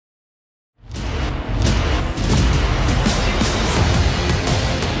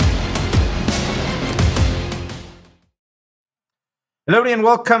Hello everybody and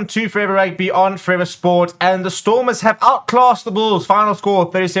welcome to Forever Rugby on Forever Sport. And the Stormers have outclassed the Bulls. Final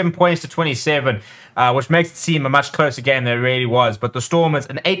score 37 points to 27, which makes it seem a much closer game than it really was. But the Stormers,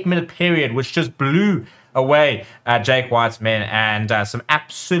 an 8-minute period, which just blew away Jake White's men, and some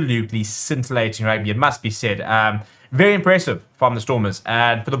absolutely scintillating rugby, it must be said. Very impressive from the Stormers.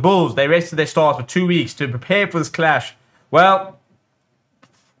 And for the Bulls, they rested their stars for 2 weeks to prepare for this clash. Well,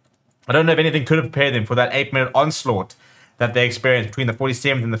 I don't know if anything could have prepared them for that 8-minute onslaught that they experienced between the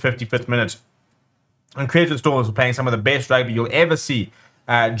 47th and the 55th minute. And credit to the Stormers for playing some of the best rugby you'll ever see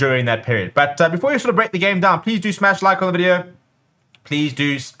during that period. But before you sort of break the game down, please do smash like on the video. Please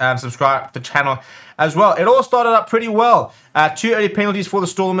do subscribe to the channel as well. It all started up pretty well. 2 early penalties for the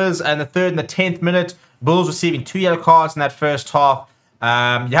Stormers, and the 3rd and the 10th minute. Bulls receiving 2 yellow cards in that first half.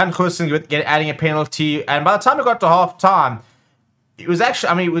 Johan Goosen adding a penalty, and by the time it got to half time, it was actually,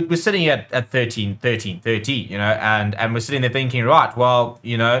 I mean, we're sitting at 13, you know, and we're sitting there thinking, right, well,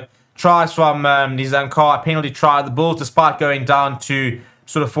 you know, tries from Nizam Kar, penalty try. The Bulls, despite going down to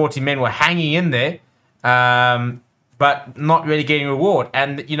sort of 40 men, were hanging in there, but not really getting reward.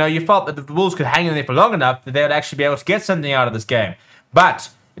 And, you know, you felt that if the Bulls could hang in there for long enough, that they would actually be able to get something out of this game. But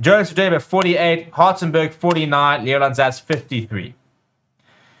Jonas Verjebe 48, Hartenberg 49, Leolan Zats 53.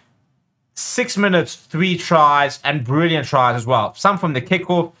 6 minutes, 3 tries, and brilliant tries as well. Some from the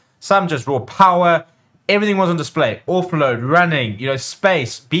kickoff, some just raw power. Everything was on display. Offload, running, you know,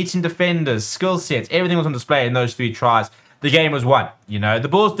 space, beating defenders, skill sets. Everything was on display in those 3 tries. The game was won. You know, the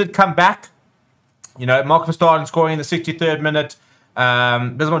Bulls did come back. You know, Mark Verstappen scoring in the 63rd minute.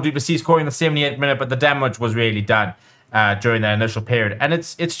 Bismarck Duplessis scoring in the 78th minute, but the damage was really done during that initial period. And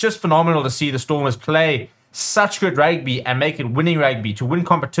it's just phenomenal to see the Stormers play such good rugby and make it winning rugby, to win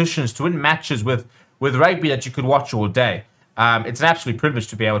competitions, to win matches with rugby that you could watch all day. It's an absolute privilege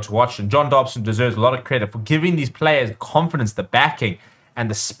to be able to watch, and John Dobson deserves a lot of credit for giving these players the confidence, the backing, and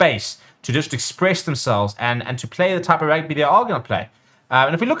the space to just express themselves and to play the type of rugby they are going to play.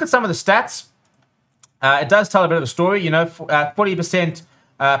 And if we look at some of the stats, it does tell a bit of a story. You know, 40%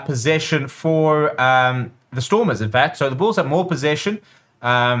 possession for the Stormers, in fact. So the Bulls have more possession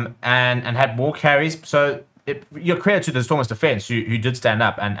and had more carries. So your credit to the Stormers defense, who did stand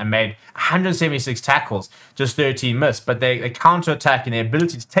up and made 176 tackles, just 13 missed. But they counter-attack and their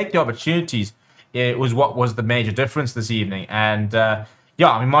ability to take the opportunities, it was what was the major difference this evening. And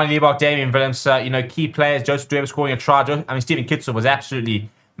yeah, I mean, Marty Liebach, Damian Willems, you know, key players. Joseph Dweb scoring a try. I mean, Stephen Kitzel was absolutely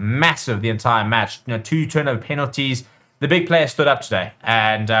massive the entire match. You know, 2 turnover penalties. The big players stood up today,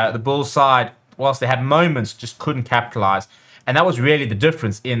 and the Bulls side, whilst they had moments, just couldn't capitalize. And that was really the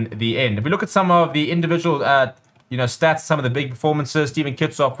difference in the end. If we look at some of the individual, you know, stats, some of the big performances, Stephen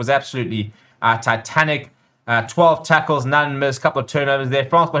Kitsoff was absolutely titanic. 12 tackles, none missed, a couple of turnovers there.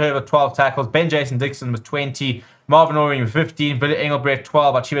 Francois Hervé with 12 tackles. Ben Jason Dixon with 20. Marvin Oring with 15. Billy Engelbrecht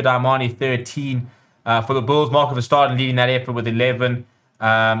 12. Archiva Daimani 13. For the Bulls, Marco Verstappen leading that effort with 11.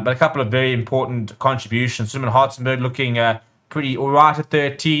 But a couple of very important contributions. Simon Hartenberg looking pretty all right at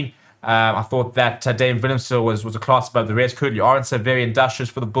 13. I thought that Dave Willems was a class above the rest. Curly Orense, very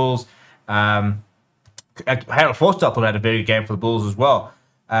industrious for the Bulls. Harold Forster thought had a very good game for the Bulls as well.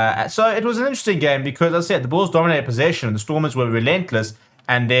 So it was an interesting game because, as I said, the Bulls dominated possession and the Stormers were relentless,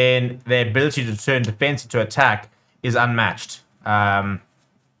 and then their ability to turn defense into attack is unmatched.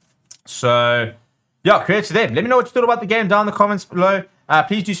 So, yeah, credit to them. Let me know what you thought about the game down in the comments below.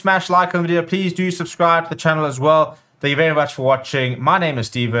 Please do smash like on the video. Please do subscribe to the channel as well. Thank you very much for watching. My name is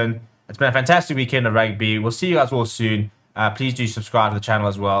Steven. It's been a fantastic weekend of rugby. We'll see you guys all soon. Please do subscribe to the channel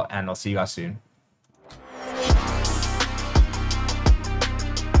as well, and I'll see you guys soon.